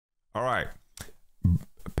Alright.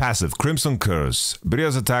 Passive, Crimson Curse.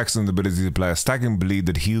 Briar's attacks and ability to apply a stacking bleed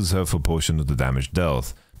that heals her for a portion of the damage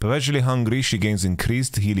dealt. Perpetually hungry, she gains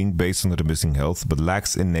increased healing based on her missing health, but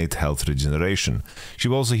lacks innate health regeneration. She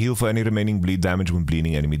will also heal for any remaining bleed damage when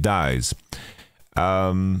bleeding enemy dies.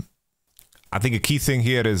 I think a key thing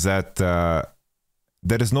here is that there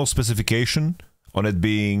is no specification on it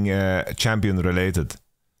being champion related.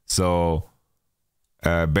 So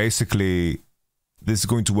basically, this is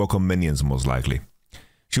going to work on minions most likely.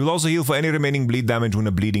 She will also heal for any remaining bleed damage when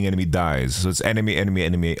a bleeding enemy dies. So it's enemy, enemy,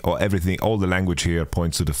 enemy, or everything. All the language here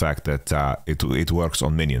points to the fact that it works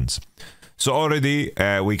on minions. So already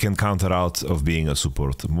we can counter out of being a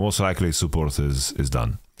support. Most likely support is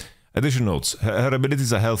done. Additional notes. Her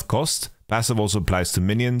abilities are health cost. Passive also applies to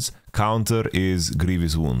minions. Counter is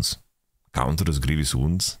Grievous Wounds. Counter is Grievous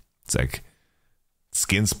Wounds. It's like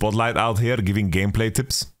Skin Spotlight out here giving gameplay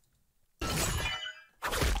tips.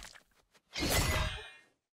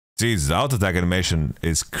 Jeez, the auto attack animation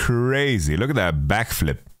is crazy. Look at that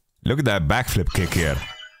backflip. Look at that backflip kick here.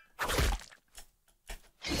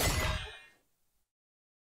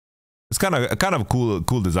 It's kind of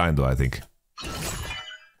cool design though, I think.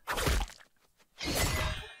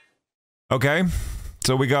 Okay,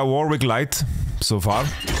 so we got Warwick Light so far.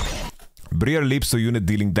 Briar leaps to unit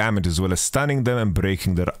dealing damage as well as stunning them and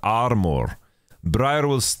breaking their armor. Briar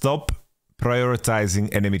will stop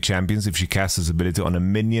prioritizing enemy champions if she casts this ability on a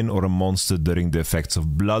minion or a monster during the effects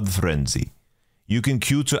of Blood Frenzy. You can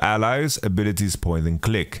queue to allies, abilities point and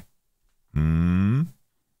click.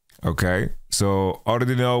 Okay, so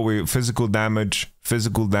already know physical damage,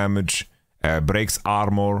 breaks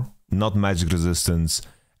armor, not magic resistance.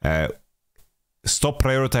 Stop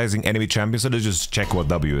prioritizing enemy champions, so let's just check what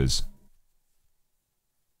W is.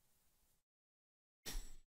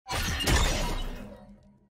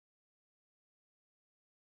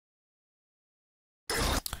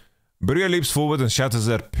 Briar leaps forward and shatters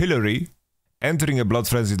her pillory, entering a blood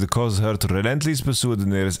frenzy that causes her to relentlessly pursue the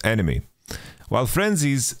nearest enemy. While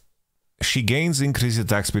frenzies, she gains increased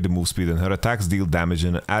attack speed and move speed, and her attacks deal damage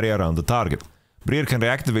in an area around the target. Briar can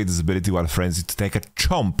reactivate this ability while frenzied to take a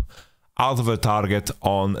chomp out of her target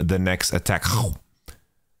on the next attack.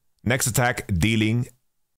 Next attack dealing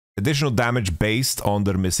additional damage based on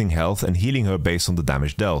their missing health and healing her based on the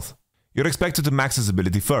damage dealt. You're expected to max this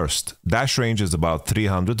ability first. Dash range is about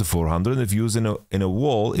 300 to 400. If used in a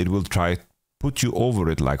wall, it will try to put you over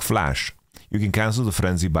it like Flash. You can cancel the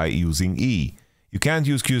frenzy by using E. You can't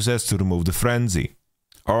use QSS to remove the frenzy.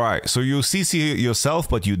 Alright, so you CC yourself,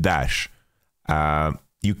 but you dash.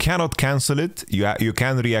 You cannot cancel it. You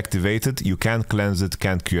can reactivate it. You can't cleanse it.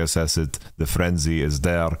 Can't QSS it. The frenzy is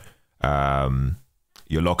there.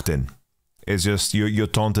 You're locked in. It's just you're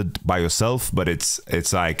taunted by yourself, but it's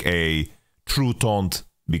like a true taunt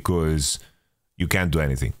because you can't do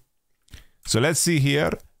anything. So let's see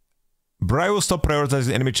here. Briar will stop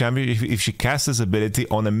prioritizing enemy champion if she casts this ability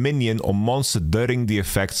on a minion or monster during the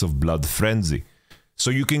effects of Blood Frenzy. So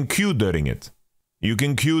you can Q during it. You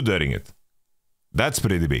can Q during it. That's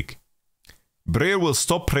pretty big. Briar will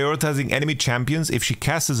stop prioritizing enemy champions if she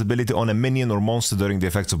casts this ability on a minion or monster during the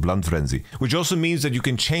effects of Blood Frenzy, which also means that you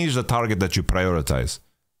can change the target that you prioritize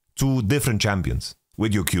to different champions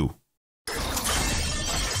with your Q.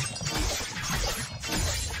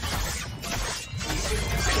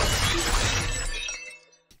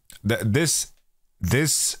 This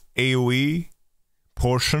AoE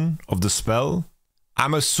portion of the spell,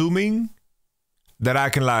 I'm assuming that I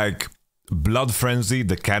can like Blood Frenzy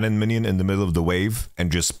the cannon minion in the middle of the wave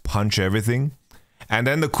and just punch everything. And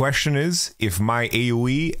then the question is, if my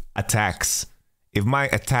AoE attacks, if my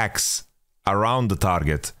attacks around the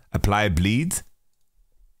target apply bleed,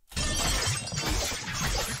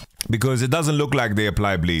 because it doesn't look like they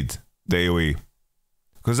apply bleed, the AoE,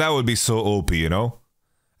 because that would be so OP, you know?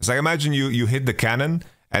 It's like, imagine you hit the cannon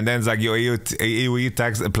and then it's like your AoE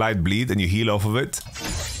attacks applied bleed and you heal off of it.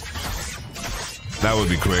 That would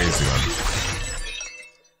be crazy, man.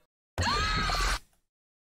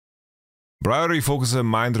 Briar refocuses her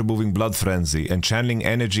mind, removing Blood Frenzy and channeling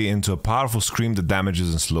energy into a powerful scream that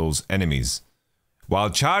damages and slows enemies. While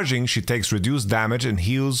charging, she takes reduced damage and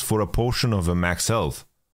heals for a portion of her max health.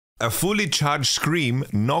 A fully charged scream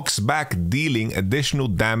knocks back, dealing additional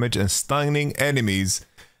damage and stunning enemies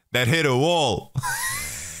that hit a wall.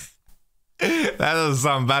 That doesn't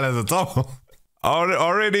sound balanced at all.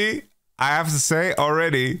 Already, I have to say,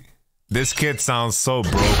 this kid sounds so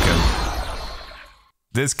broken.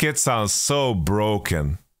 This kid sounds so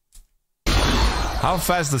broken. How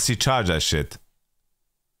fast does he charge that shit?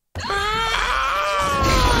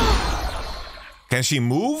 Can she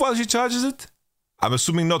move while she charges it? I'm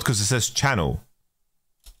assuming not because it says channel.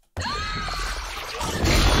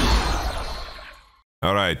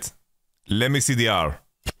 Alright. Let me see the R.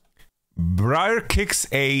 Briar kicks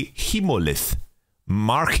a hemolith,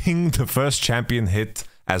 marking the first champion hit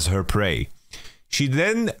as her prey. She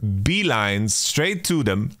then beelines straight to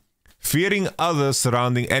them, fearing other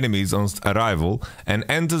surrounding enemies on arrival, and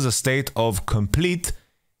enters a state of complete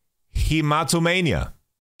hematomania.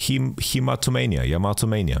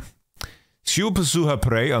 Yamatomania. She will pursue her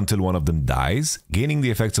prey until one of them dies, gaining the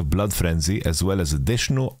effects of Blood Frenzy as well as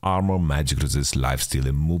additional armor, magic resist, lifesteal,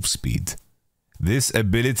 and move speed. This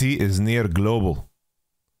ability is near global.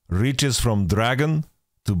 Reaches from Dragon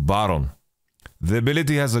to Baron. The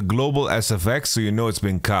ability has a global SFX, so you know it's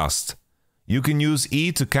been cast. You can use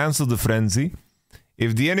E to cancel the frenzy.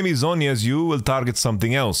 If the enemy zonias you, will target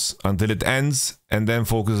something else until it ends and then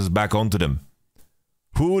focuses back onto them.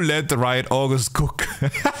 Who let the Riot August cook?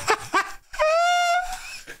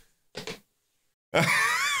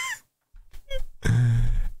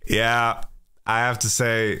 Yeah, I have to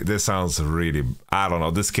say, this sounds really... I don't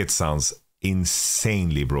know, this kit sounds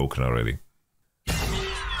insanely broken already.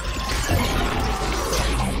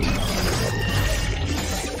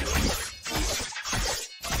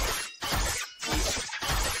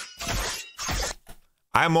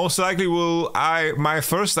 I most likely will... My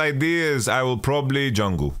first idea is I will probably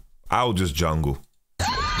jungle. I'll just jungle.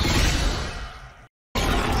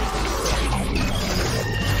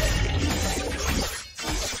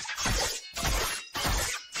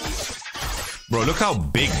 Bro, look how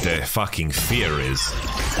big the fucking fear is.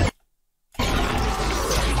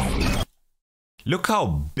 Look how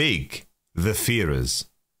big the fear is.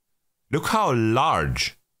 Look how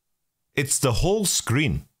large. It's the whole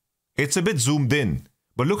screen. It's a bit zoomed in,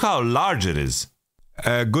 but look how large it is.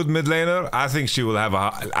 Good mid laner, I think she will have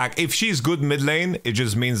a... If she's good mid lane, it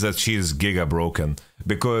just means that she's giga broken.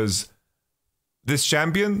 Because this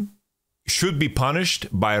champion should be punished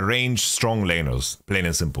by ranged strong laners, plain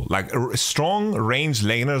and simple. Like, strong ranged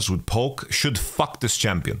laners with poke should fuck this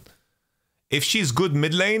champion. If she's good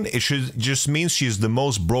mid lane, it should just means she's the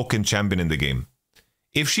most broken champion in the game.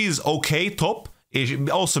 If she's okay top, it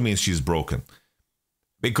also means she's broken.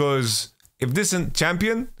 Because if this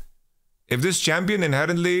champion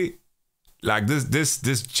inherently, like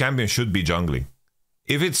this champion should be jungling.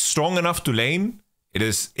 If it's strong enough to lane,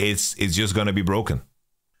 it's just gonna be broken.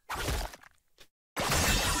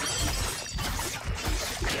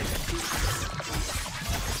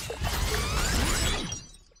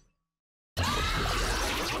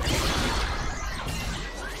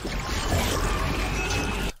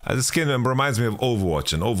 This skin reminds me of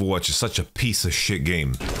Overwatch, and Overwatch is such a piece of shit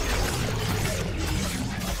game.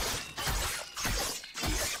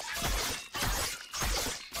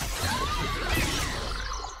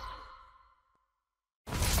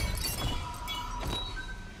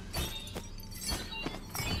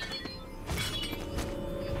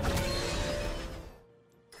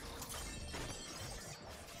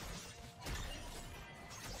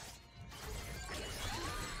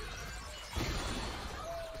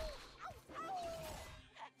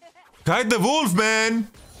 Kite the wolf, man!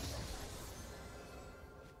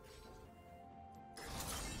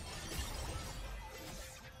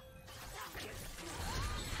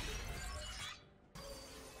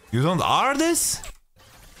 You don't R this?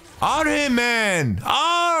 R him, man!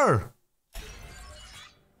 R!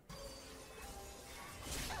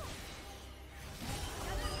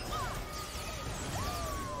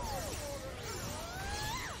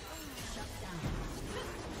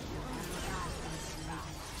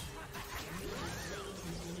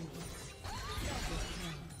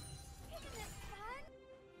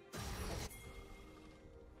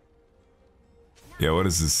 Yeah, what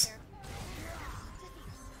is this?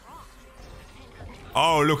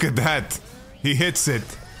 Oh, look at that. He hits it.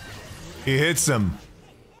 He hits him.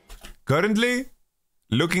 Currently,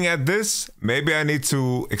 looking at this, maybe I need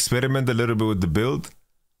to experiment a little bit with the build.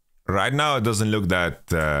 Right now, it doesn't look that...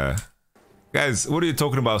 Guys, what are you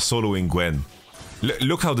talking about soloing Gwen?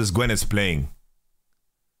 Look how this Gwen is playing.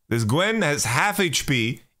 This Gwen has half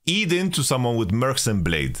HP, E'd into someone with Mercs and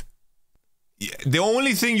Blade. The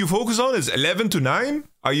only thing you focus on is 11 to 9?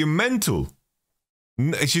 Are you mental?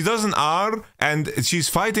 She doesn't R, and she's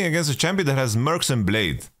fighting against a champion that has Mercs and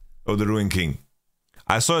Blade. Oh, the Ruin King.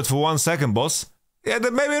 I saw it for 1 second, boss. Yeah,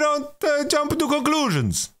 then maybe don't jump to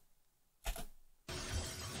conclusions.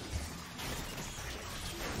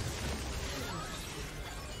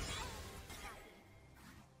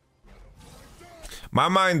 My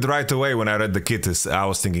mind right away when I read the kit is I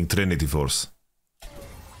was thinking Trinity Force.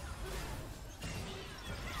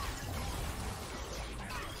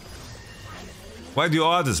 Why do you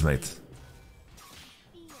add this, mate?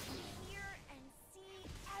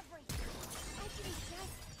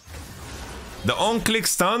 The on-click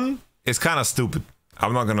stun is kind of stupid.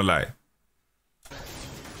 I'm not gonna lie.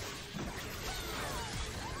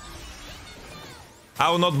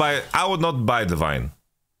 I would not buy Divine.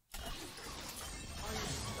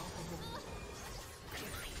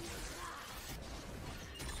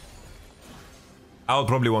 I would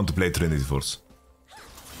probably want to play Trinity Force.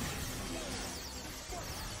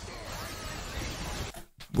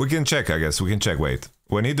 We can check, I guess. We can check. Wait.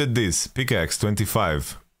 When he did this, pickaxe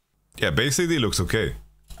 25. Yeah, basically looks okay.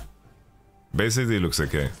 Basically looks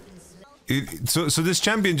okay. So this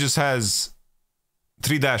champion just has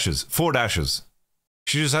 4 dashes.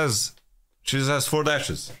 She just has 4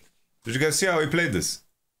 dashes. Did you guys see how he played this?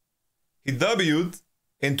 He W'd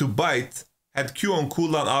into bite, had Q on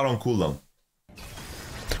cooldown, R on cooldown.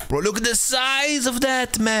 Bro, look at the size of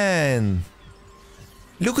that, man.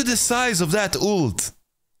 Look at the size of that ult.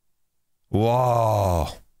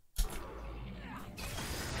 Wow.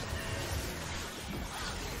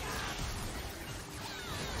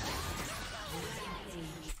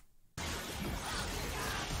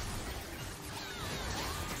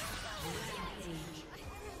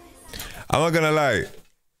 I'm not gonna lie.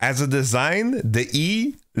 As a design, the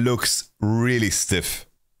E looks really stiff.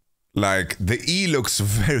 Like, the E looks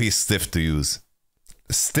very stiff to use.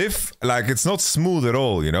 Stiff, like, it's not smooth at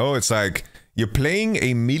all, you know? It's like, you're playing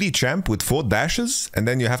a melee champ with 4 dashes, and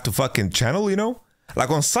then you have to fucking channel, you know? Like,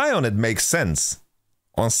 on Sion, it makes sense.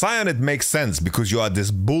 On Sion, it makes sense, because you are this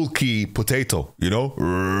bulky potato, you know?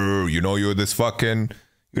 You're this fucking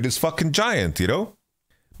giant, you know?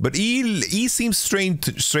 But E seems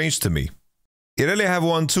strange to me. You really have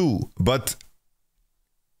one too, but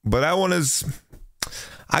that one is...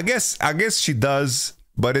 I guess she does,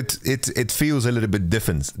 but it feels a little bit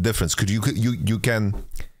different. Because you can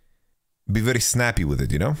be very snappy with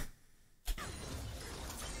it, you know.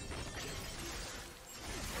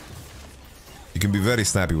 You can be very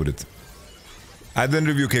snappy with it. I didn't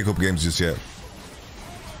review K-pop games just yet.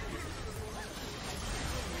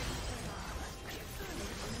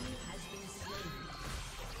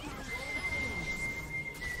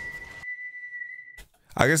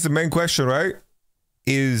 I guess the main question, right,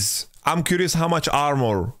 is I'm curious how much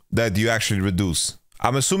armor that you actually reduce.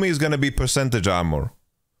 I'm assuming it's gonna be percentage armor.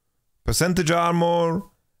 Percentage armor,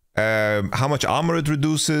 how much armor it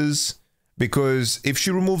reduces, because if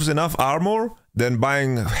she removes enough armor, then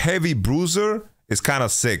buying heavy bruiser is kind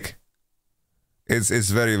of sick. It's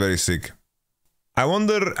very, very sick. I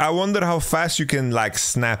wonder how fast you can like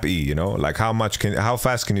snap E, you know? Like how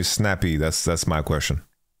fast can you snap E? That's my question.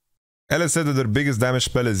 Ella said that their biggest damage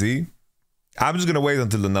spell is E. I'm just gonna wait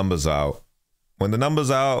until the numbers are out. When the numbers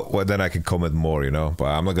are out, well, then I can comment more, you know? But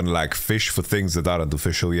I'm not gonna like fish for things that aren't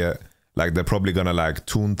official yet. Like they're probably gonna like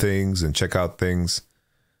tune things and check out things.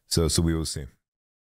 So we will see.